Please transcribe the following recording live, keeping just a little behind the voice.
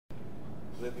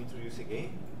let me introduce again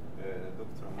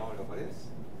Dr. Amaury Alvarez.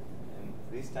 And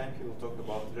this time he will talk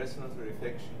about resonant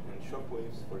rarefaction and shock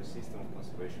waves for a system of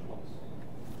conservation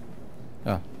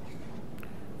laws.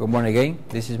 Good morning again.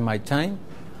 This is my time.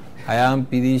 I am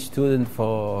PD student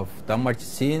for Dan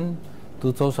Marchesin,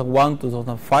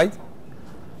 2001-2005.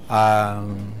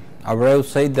 Alvarez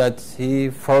said that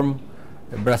he formed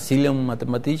a Brazilian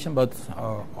mathematician, but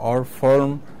our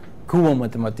formed Cuban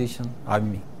mathematician are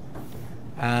me.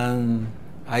 And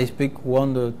I speak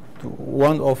one of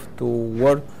two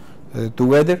words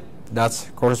together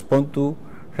that correspond to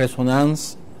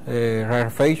resonance,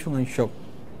 rarefaction, and shock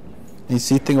in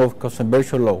system of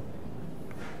conservation law.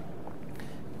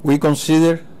 We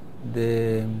consider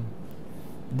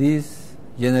this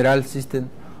general system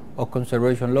of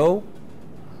conservation law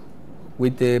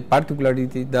with the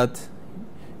particularity that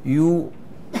you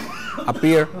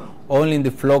appear only in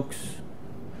the flux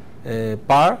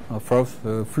part of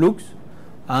flux,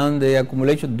 and the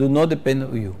accumulation do not depend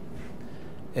on you.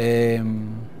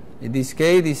 In this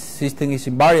case, this system is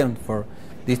invariant for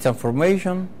this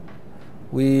transformation.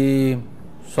 We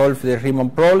solve the Riemann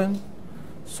problem,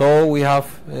 so we have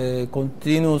a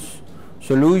continuous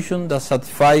solution that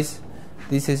satisfies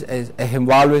this is a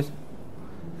eigenvalue,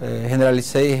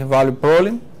 generalized eigenvalue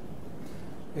problem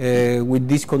with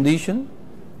this condition,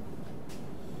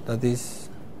 that is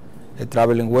a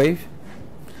traveling wave,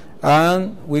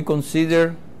 and we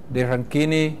consider the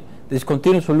Rankine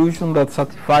discontinuous solution that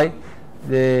satisfies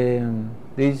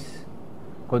this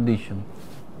condition.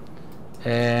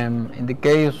 In the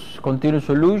case of continuous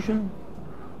solution,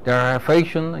 the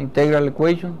rarefaction integral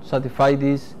equation satisfies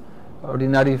this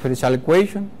ordinary differential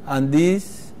equation and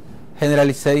this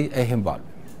generalized eigenvalue.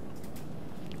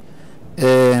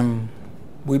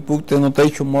 We put the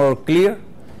notation more clear.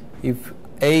 If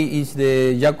A is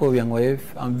the Jacobian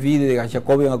wave and V the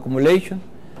Jacobian accumulation,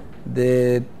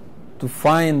 to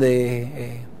find the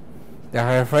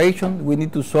rarefaction, we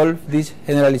need to solve these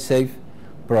generalized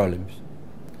problems.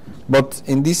 But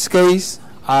in this case,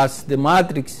 as the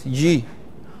matrix G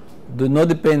do not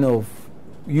depend on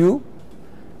U,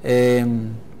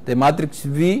 the matrix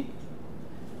V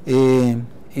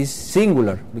is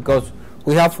singular because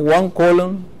we have one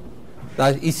column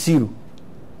that is 0.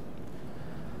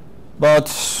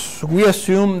 But we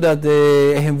assume that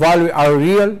the eigenvalues are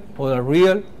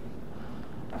real,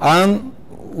 and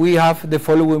we have the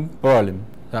following problem.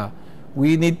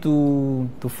 We need to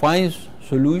find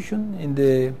solution in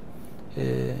the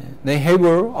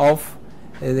neighbor of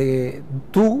the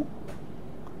two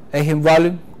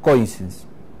eigenvalue coincidence.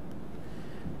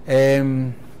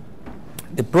 The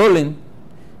problem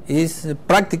is a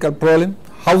practical problem,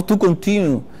 how to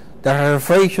continue the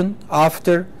rarefaction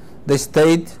after the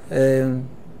state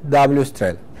W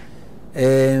Estrada.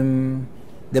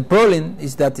 The problem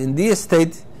is that in this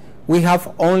state we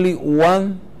have only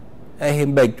one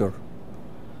eigenvector.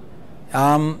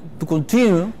 To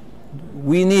continue,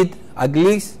 we need at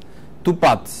least two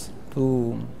paths.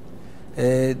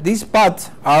 These paths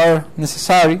are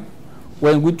necessary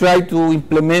when we try to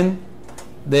implement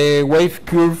the wave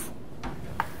curve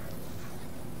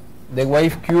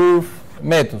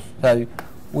method. So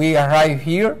we arrive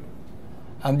here,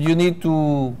 and you need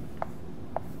to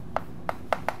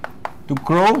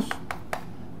cross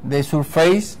the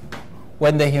surface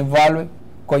when the eigenvalue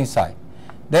coincide.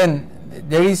 Then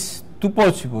there is two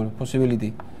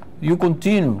possibilities. You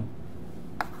continue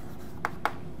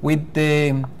with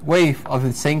the wave of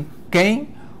the same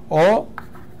cane, or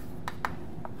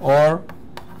a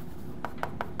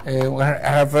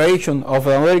variation of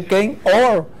another cane,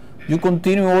 or you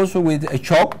continue also with a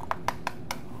shock,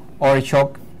 or a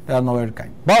shock of another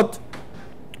kind. But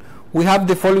we have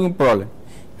the following problem.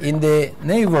 In the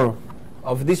neighbor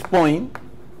of this point,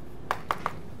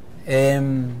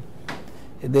 the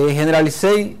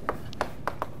generalized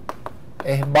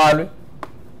eigenvalue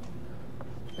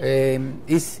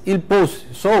is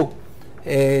ill-positive. So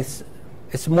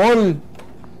small,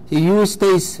 if you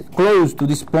stay close to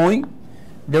this point,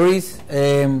 there is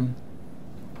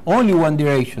only one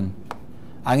direction,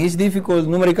 and it's difficult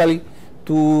numerically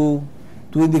to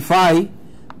identify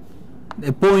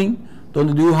a point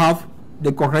that you have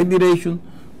the correct direction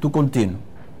to continue.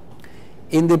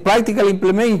 In the practical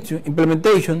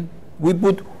implementation, we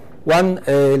put one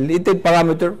little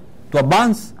parameter to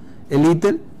advance a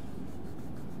little,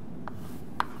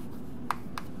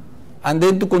 and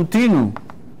then to continue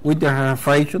with the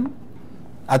rarefaction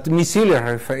at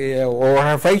miscellaneous or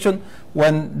rarefaction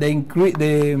when the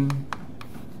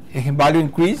value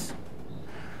increase.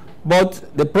 But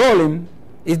the problem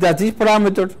is that this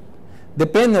parameter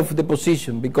depends on the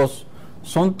position, because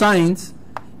sometimes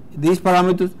these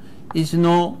parameters is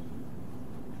not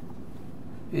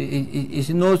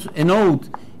a node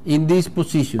in this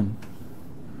position,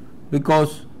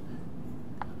 because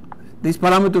this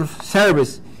parameter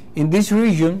serves in this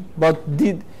region, but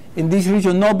did in this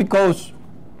region not because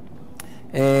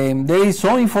there is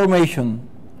some information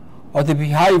of the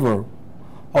behavior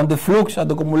on the flux at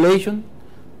the accumulation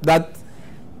that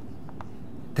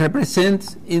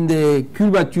represents in the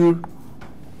curvature,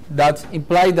 that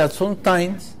implies that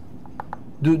sometimes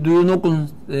do not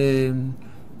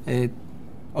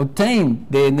obtain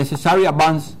the necessary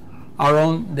advance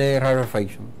around the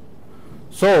rarefaction.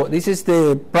 So this is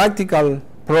the practical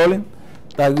problem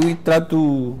that we try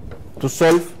to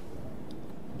solve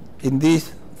in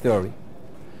this theory.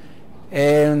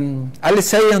 And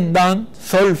Alexei and Dan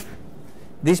solved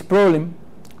this problem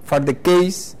for the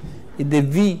case in the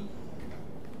V.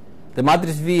 The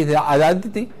matrix V is the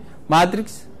identity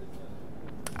matrix,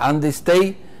 and the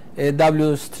state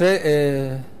W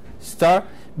star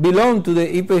belong to the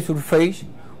IMPA surface,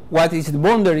 what is the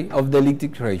boundary of the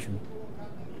elliptic region.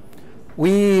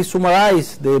 We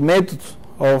summarize the methods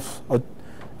of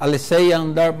Alexei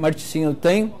and Dan Marchesin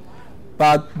obtained,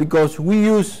 but because we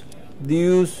use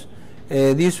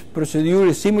this procedure,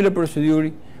 a similar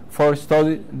procedure, for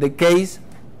study the case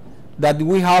that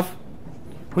we have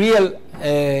real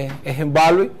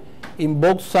eigenvalue in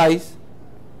both sides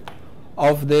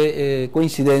of the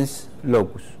coincidence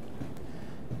locus.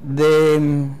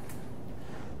 The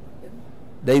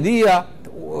idea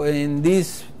in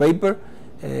this paper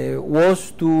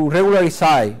was to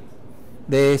regularize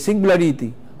the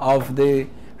singularity of the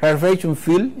rarefaction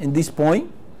field in this point,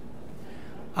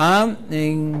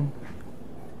 and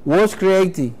was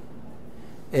created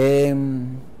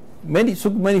many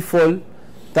submanifold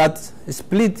that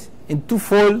split in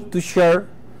two-fold to share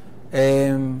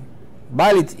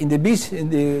valid in the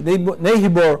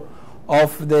neighbor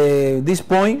of this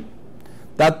point,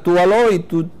 that to allow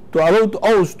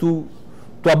us to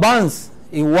advance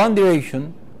in one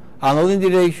direction, another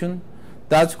direction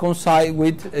that coincide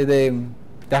with the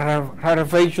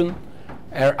rarefaction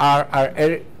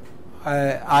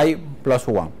I plus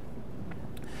 1.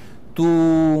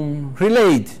 To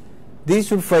relate this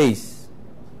surface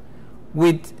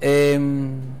with the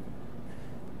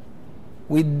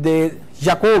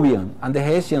Jacobian and the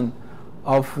Hessian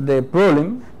of the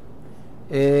problem,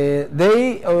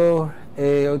 they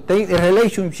take a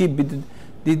relationship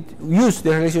use the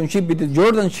relationship between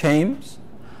Jordan chains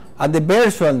and the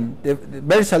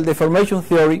Versal deformation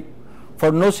theory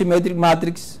for no symmetric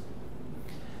matrix,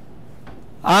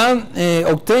 and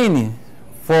obtaining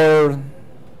for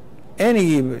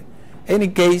any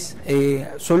case a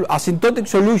asymptotic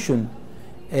solution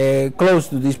close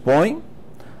to this point,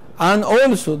 and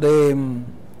also the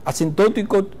asymptotic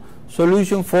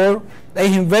solution for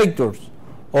eigenvectors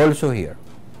also here.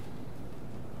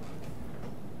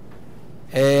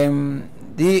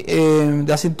 The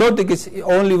asymptotic is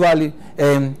only valid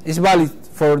is valid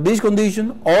for this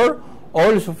condition, or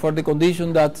also for the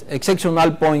condition that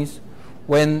exceptional points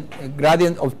when a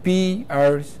gradient of P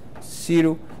are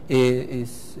 0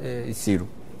 is 0.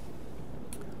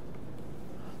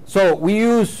 So we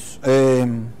use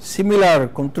similar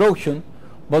construction,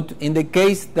 but in the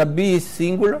case that B is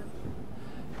singular,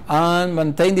 and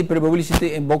maintain the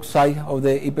probability in both sides of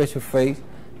the IMPA surface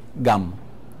gamma.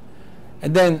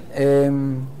 And then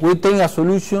we take a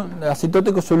solution,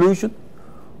 asymptotic solution.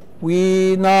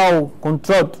 We now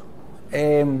construct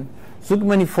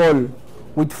submanifold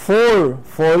with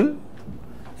 4-fold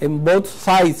in both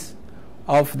sides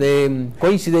of the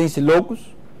coincidence locus.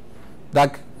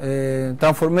 That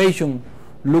transformation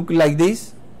look like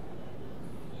this.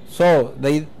 So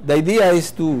the idea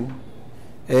is to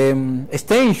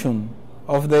extension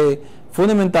of the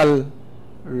fundamental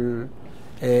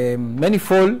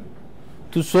manifold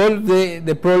to solve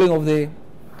the problem of the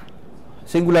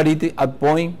singularity at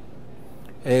point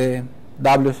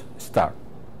W star.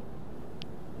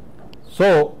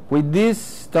 So with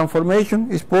this transformation,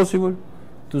 it's possible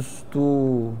to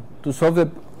solve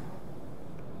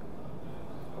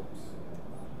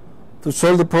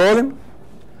the problem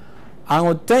and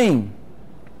obtain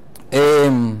a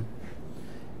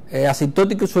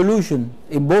asymptotic solution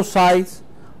in both sides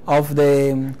of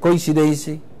the coincidence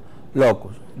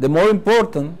locus. The more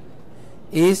important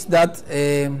is that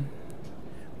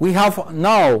we have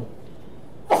now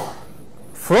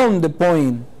from the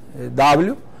point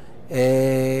W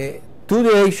two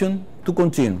directions to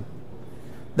continue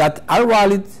that are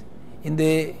valid in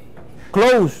the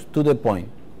close to the point.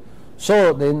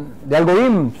 So the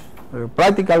algorithms,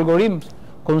 practical algorithms,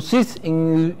 consist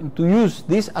in to use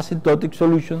this asymptotic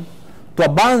solution to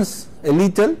advance a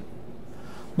little,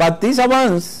 But this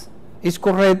advance is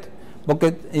correct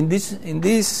because in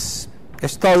this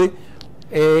study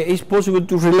it's possible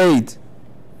to relate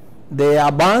the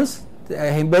advance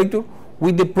vector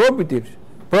with the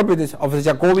properties of the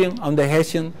Jacobian and the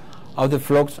Hessian of the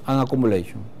flux and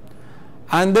accumulation.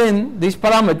 And then this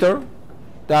parameter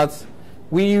that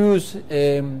we use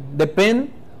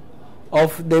depend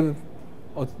of the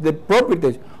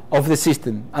properties of the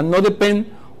system and not depend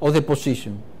of the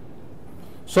position.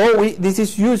 So this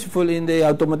is useful in the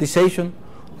automatization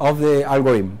of the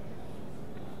algorithm.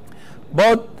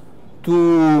 But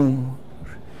to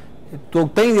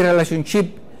obtain the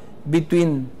relationship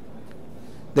between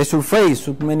the surface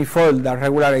submanifold that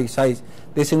regularizes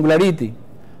the singularity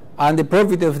and the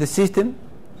property of the system,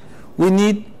 we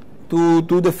need to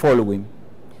do the following.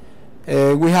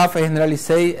 We have a generalized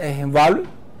eigenvalue.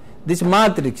 This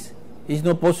matrix is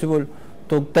not possible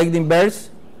to take the inverse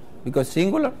because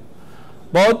singular,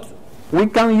 but we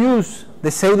can use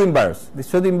the pseudo-inverse. The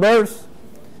pseudo-inverse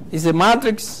is a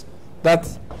matrix that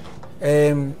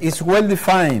is well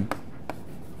defined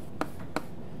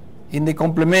in the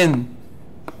complement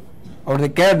or the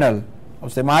kernel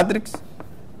of the matrix,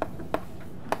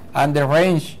 and the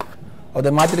range of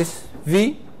the matrix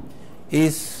V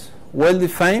is well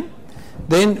defined.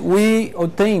 Then we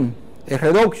obtain a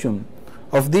reduction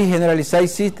of this generalized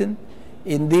system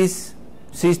in this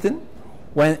system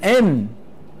when M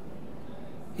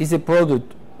is a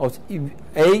product of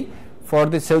A for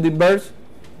the pseudo-inverse.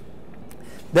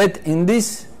 That in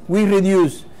this we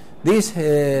reduce this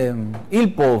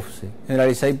ill-posed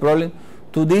generalized problem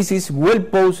to this is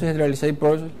well-posed generalized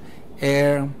problem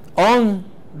on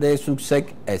the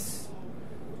subset S.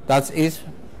 That is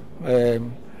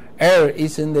R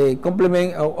is in the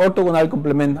complement orthogonal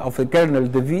complement of the kernel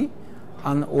the V,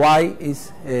 and Y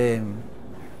is in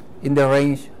the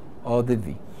range of the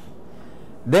V.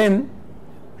 Then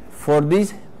for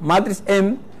this matrix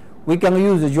M we can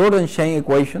use the Jordan chain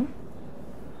equation.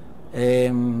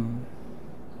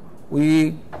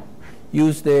 We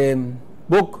use the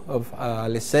book of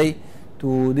Alexei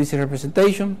to this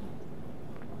representation,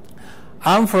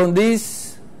 and from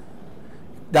this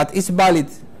that is valid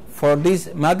for this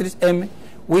matrix M,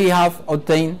 we have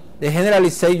obtained the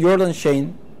generalized Jordan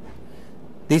chain,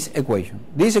 this equation.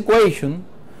 This equation,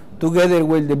 together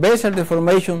with the Bessel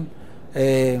deformation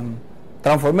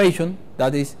transformation,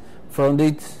 that is from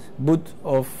this book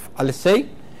of Alexei,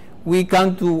 we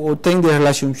can to obtain the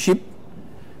relationship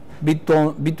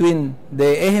between the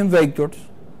eigenvectors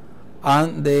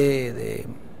and the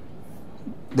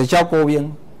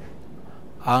Jacobian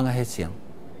and Hessian.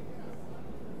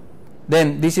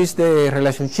 Then this is the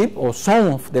relationship or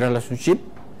sum of the relationship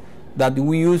that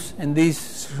we use in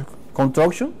this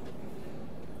construction.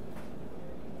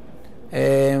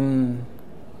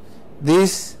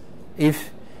 This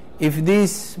if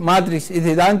this matrix is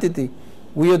identity,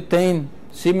 we obtain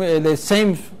the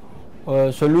same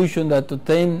solution that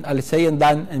obtained Alexei and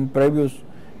Dan in previous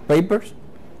papers.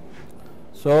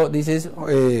 So this is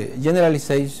a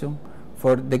generalization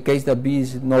for the case that B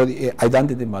is not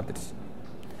identity matrix.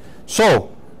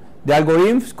 So the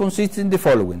algorithms consist in the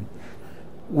following.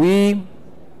 We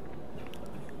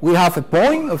have a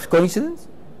point of coincidence.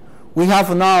 We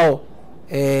have now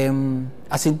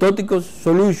asymptotic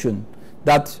solution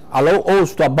that allow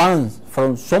us to advance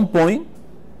from some point,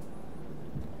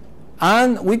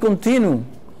 and we continue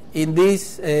in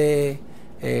this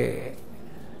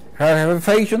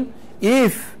rarefaction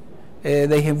if the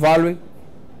eigenvalue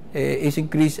is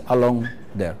increased along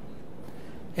there.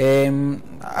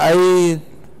 I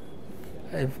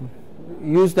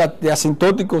use that the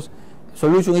asymptotic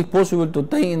solution is possible to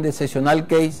obtain in the sectional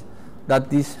case that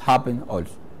this happens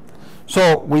also.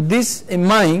 So with this in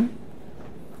mind,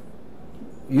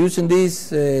 using this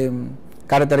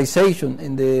characterization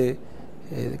in the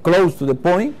close to the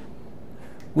point,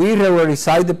 we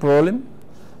regularize the problem,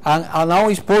 and now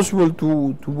it's possible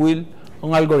to build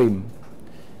an algorithm.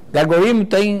 The algorithm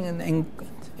takes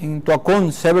into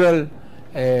account several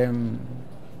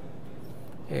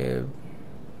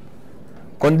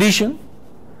conditions,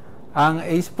 and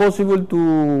it's possible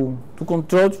to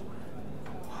control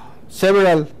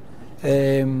several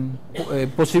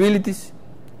possibilities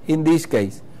in this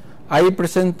case. I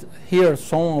present here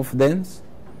some of them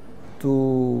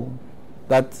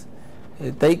that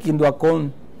take into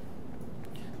account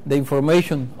the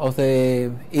information of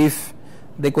the if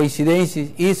the coincidence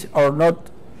is or not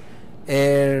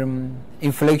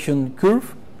inflection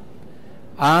curve,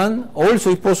 and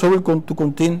also it's possible to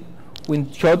continue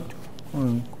with short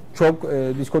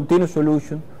discontinuous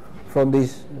solution from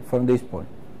this point.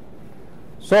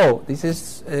 So this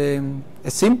is a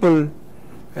simple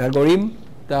algorithm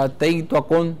that take into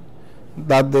account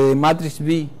that the matrix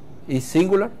B is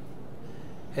singular.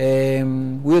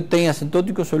 We obtain a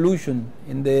asymptotical solution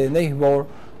in the neighborhood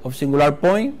of singular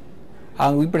point,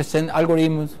 and we present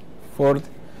algorithms for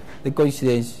the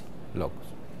coincidence locus.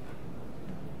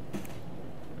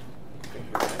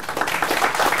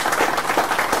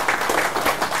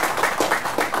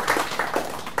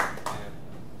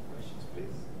 Questions,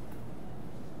 please?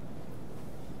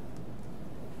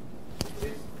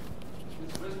 This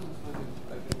resonance method,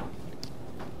 I think,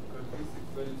 characteristic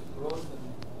values cross and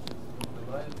the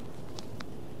line.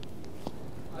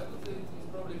 I would say this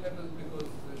probably happens because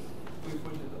this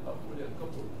coefficient are fully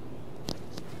uncoupled.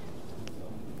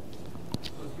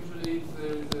 Because usually if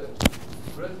there is a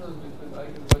resonance between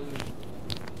eigenvalues,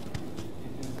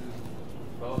 it is a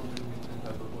boundary between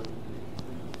hyperbolic.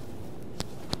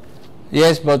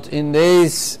 Yes, but in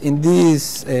this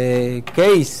case,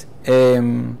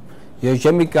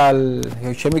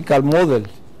 geochemical model,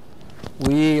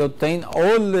 we obtain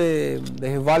all the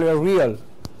value are real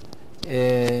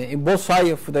in both sides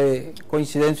of the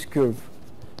coincidence curve.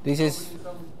 This is If you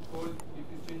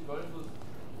change variables,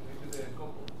 maybe they are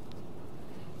coupled.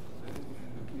 Then it is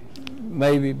the key.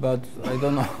 maybe, but I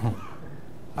don't know.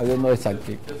 I don't know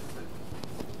exactly. Just